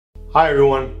Hi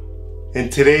everyone. In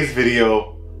today's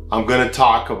video, I'm going to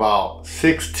talk about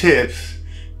 6 tips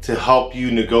to help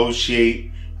you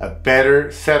negotiate a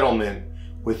better settlement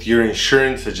with your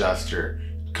insurance adjuster.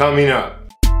 Coming up.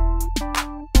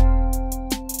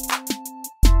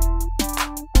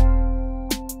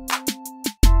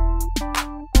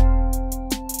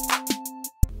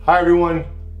 Hi everyone.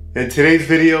 In today's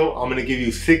video, I'm going to give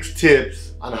you 6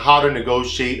 tips on how to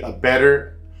negotiate a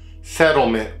better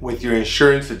settlement with your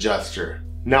insurance adjuster.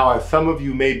 Now, as some of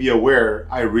you may be aware,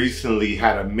 I recently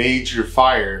had a major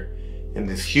fire in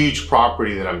this huge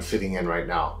property that I'm sitting in right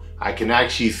now. I can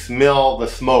actually smell the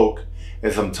smoke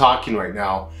as I'm talking right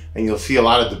now, and you'll see a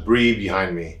lot of debris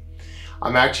behind me.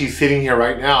 I'm actually sitting here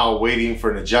right now waiting for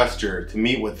an adjuster to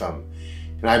meet with them.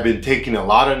 And I've been taking a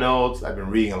lot of notes, I've been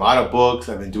reading a lot of books,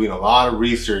 I've been doing a lot of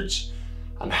research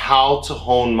on how to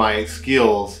hone my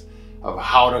skills of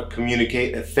how to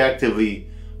communicate effectively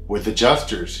with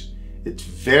adjusters. It's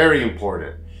very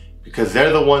important because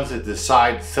they're the ones that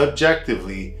decide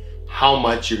subjectively how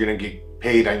much you're going to get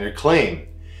paid on your claim.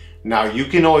 Now, you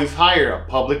can always hire a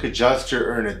public adjuster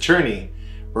or an attorney,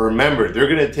 but remember, they're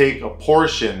going to take a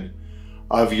portion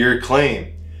of your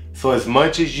claim. So as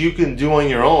much as you can do on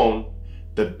your own,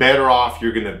 the better off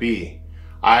you're going to be.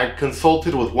 I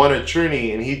consulted with one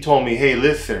attorney and he told me, hey,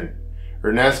 listen,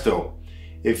 Ernesto,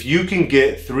 if you can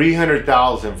get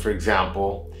 $300,000, for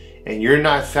example, and you're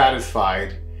not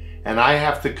satisfied, and I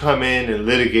have to come in and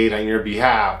litigate on your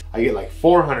behalf, I get like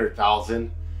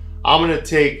 $400,000, I'm gonna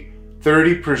take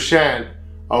 30%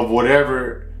 of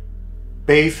whatever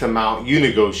base amount you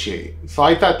negotiate. So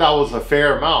I thought that was a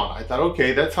fair amount. I thought,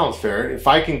 okay, that sounds fair. If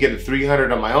I can get a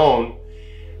 300 on my own,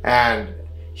 and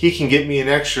he can get me an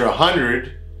extra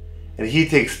 100, and he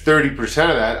takes 30%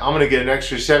 of that, I'm gonna get an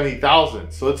extra 70,000.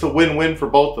 So it's a win-win for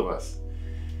both of us.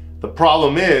 The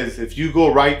problem is, if you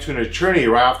go right to an attorney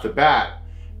right off the bat,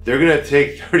 they're gonna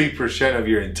take 30% of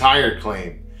your entire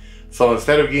claim. So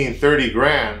instead of getting 30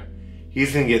 grand,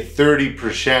 he's gonna get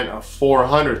 30% of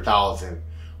 400,000,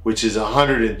 which is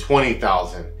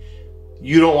 120,000.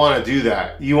 You don't wanna do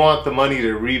that. You want the money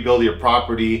to rebuild your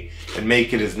property and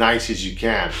make it as nice as you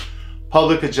can.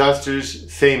 Public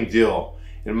adjusters, same deal.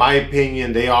 In my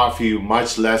opinion, they offer you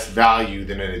much less value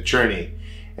than an attorney,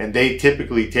 and they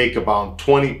typically take about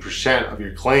 20% of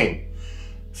your claim.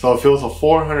 So if it was a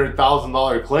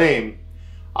 $400,000 claim,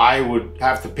 I would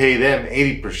have to pay them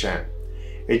 80%.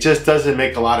 It just doesn't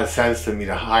make a lot of sense to me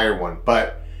to hire one,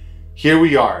 but here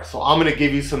we are. So I'm gonna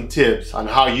give you some tips on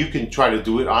how you can try to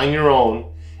do it on your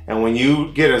own, and when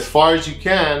you get as far as you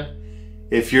can,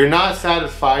 if you're not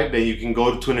satisfied, then you can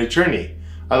go to an attorney.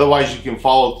 Otherwise, you can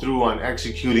follow through on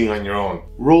executing on your own.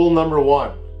 Rule number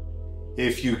 1,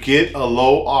 if you get a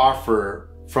low offer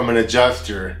from an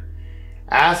adjuster,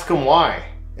 ask them why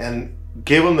and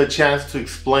give them the chance to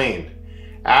explain.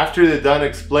 After they're done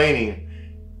explaining,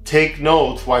 take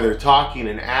notes while they're talking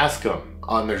and ask them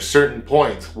on their certain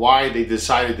points why they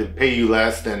decided to pay you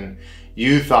less than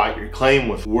you thought your claim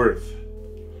was worth.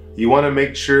 You want to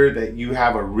make sure that you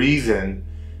have a reason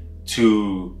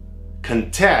to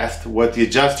contest what the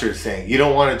adjuster is saying. You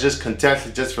don't want to just contest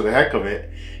it just for the heck of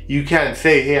it. You can't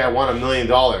say, hey, I want $1 million.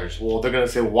 Well, they're going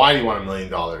to say, why do you want $1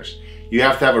 million? You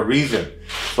have to have a reason.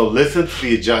 So listen to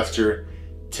the adjuster,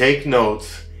 take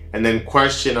notes, and then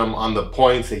question them on the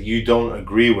points that you don't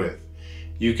agree with.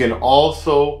 You can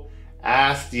also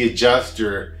ask the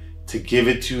adjuster to give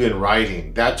it to you in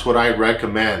writing. That's what I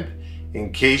recommend.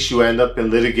 In case you end up in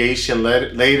litigation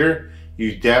later,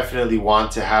 you definitely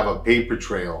want to have a paper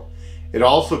trail. It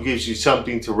also gives you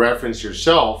something to reference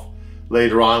yourself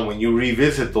later on when you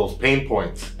revisit those pain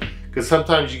points. Because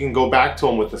sometimes you can go back to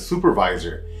them with a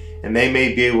supervisor and they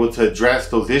may be able to address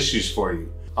those issues for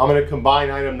you. I'm going to combine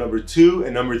item number 2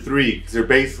 and number 3 because they're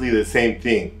basically the same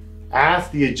thing.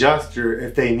 Ask the adjuster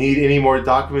if they need any more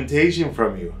documentation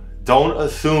from you. Don't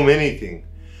assume anything.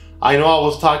 I know I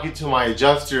was talking to my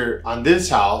adjuster on this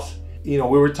house. You know,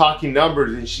 we were talking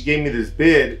numbers and she gave me this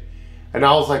bid. And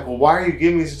I was like, well, why are you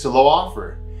giving me such a low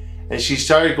offer? And she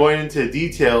started going into the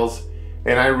details,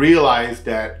 and I realized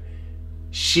that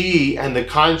she and the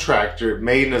contractor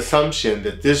made an assumption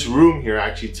that this room here,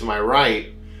 actually to my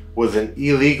right, was an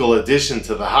illegal addition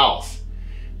to the house.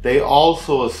 They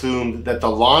also assumed that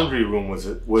the laundry room was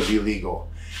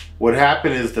illegal. What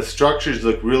happened is the structures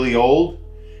look really old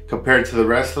compared to the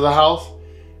rest of the house.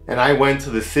 And I went to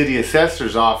the city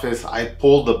assessor's office, I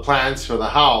pulled the plans for the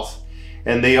house,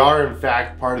 and they are in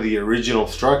fact part of the original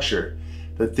structure.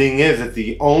 The thing is that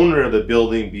the owner of the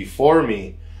building before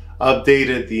me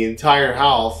updated the entire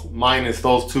house minus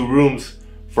those 2 rooms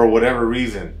for whatever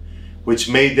reason. which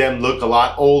made them look a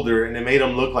lot older, and it made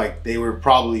them look like they were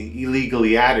probably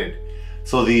illegally added.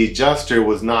 So the adjuster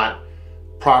was not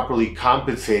properly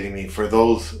compensating me for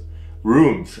those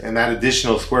rooms and that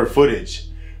additional square footage.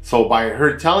 So by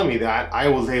her telling me that, I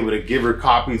was able to give her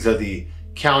copies of the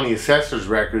county assessor's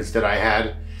records that I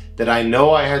had, that I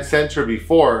know I had sent her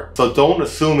before. So don't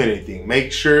assume anything.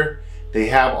 Make sure they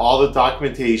have all the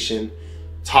documentation.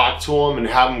 Talk to them and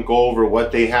have them go over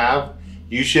what they have.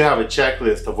 You should have a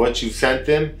checklist of what you've sent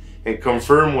them and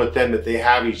confirm with them that they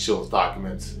have each of those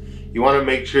documents. You want to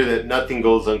make sure that nothing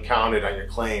goes uncounted on your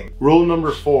claim. Rule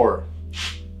number 4.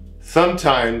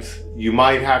 Sometimes you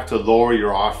might have to lower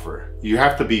your offer. You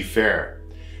have to be fair.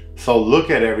 So look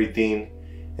at everything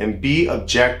and be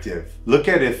objective. Look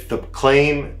at if the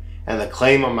claim and the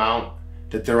claim amount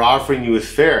that they're offering you is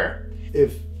fair.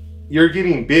 If you're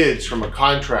getting bids from a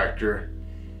contractor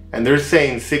and they're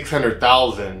saying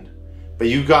 $600,000, but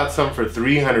you got some for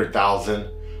 $300,000,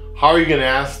 how are you going to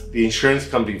ask the insurance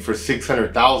company for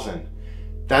 $600,000?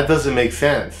 That doesn't make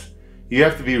sense. You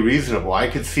have to be reasonable. I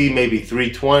could see maybe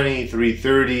 $320,000,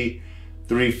 $330,000,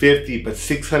 $350,000, but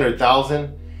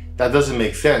 $600,000? That doesn't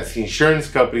make sense. The insurance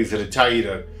companies that tell you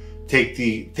to take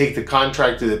the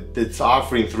contractor that's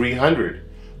offering $300,000.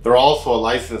 They're also a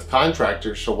licensed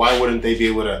contractor, so why wouldn't they be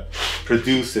able to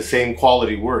produce the same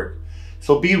quality work?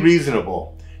 So be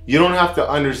reasonable. You don't have to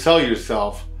undersell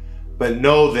yourself, but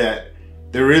know that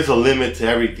there is a limit to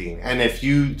everything. And if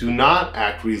you do not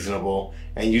act reasonable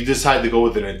and you decide to go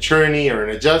with an attorney or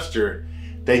an adjuster,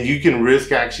 then you can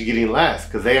risk actually getting less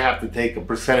because they have to take a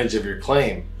percentage of your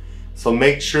claim. So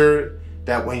make sure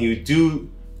that when you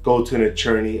do go to an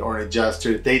attorney or an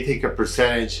adjuster, they take a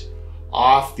percentage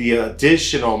off the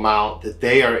additional amount that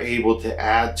they are able to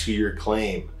add to your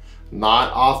claim,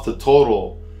 not off the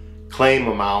total claim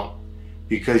amount,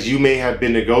 because you may have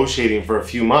been negotiating for a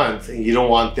few months and you don't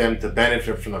want them to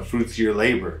benefit from the fruits of your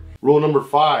labor. Rule number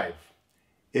 5,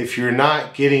 if you're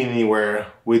not getting anywhere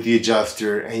with the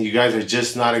adjuster and you guys are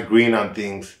just not agreeing on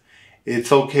things,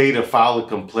 it's okay to file a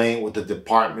complaint with the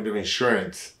Department of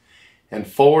Insurance and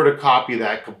forward a copy of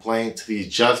that complaint to the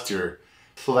adjuster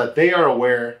so that they are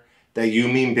aware that you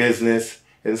mean business,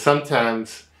 and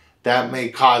sometimes that may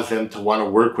cause them to want to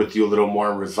work with you a little more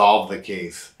and resolve the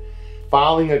case.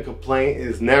 Filing a complaint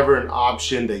is never an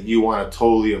option that you want to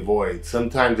totally avoid.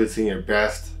 Sometimes it's in your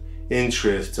best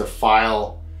interest to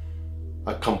file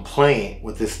a complaint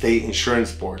with the state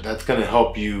insurance board. That's going to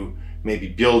help you maybe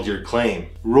build your claim.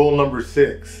 Rule number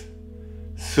 6,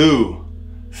 sue.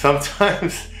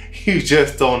 Sometimes you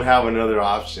just don't have another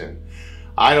option.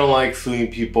 I don't like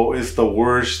suing people. It's the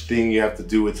worst thing you have to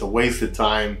do. It's a waste of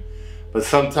time, but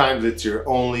sometimes it's your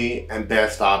only and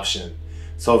best option.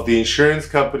 So if the insurance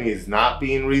company is not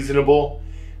being reasonable,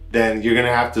 then you're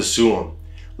gonna have to sue them.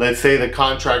 Let's say the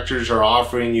contractors are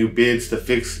offering you bids to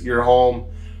fix your home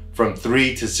from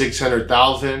 $300,000 to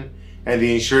 $600,000, and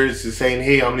the insurance is saying,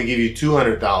 hey, I'm gonna give you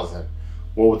 $200,000.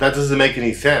 Well, that doesn't make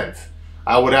any sense.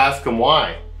 I would ask them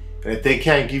why. And if they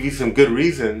can't give you some good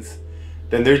reasons,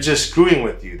 then they're just screwing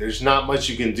with you. There's not much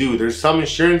you can do. There's some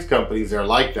insurance companies that are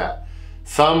like that.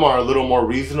 Some are a little more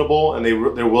reasonable and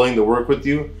they're willing to work with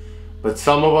you, but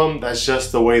some of them, that's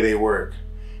just the way they work.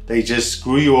 They just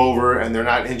screw you over and they're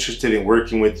not interested in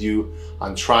working with you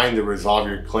on trying to resolve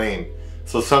your claim.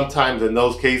 So sometimes in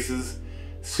those cases,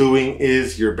 suing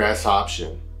is your best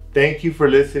option. Thank you for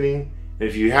listening.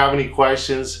 If you have any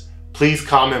questions, please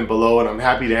comment below and I'm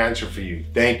happy to answer for you.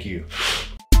 Thank you.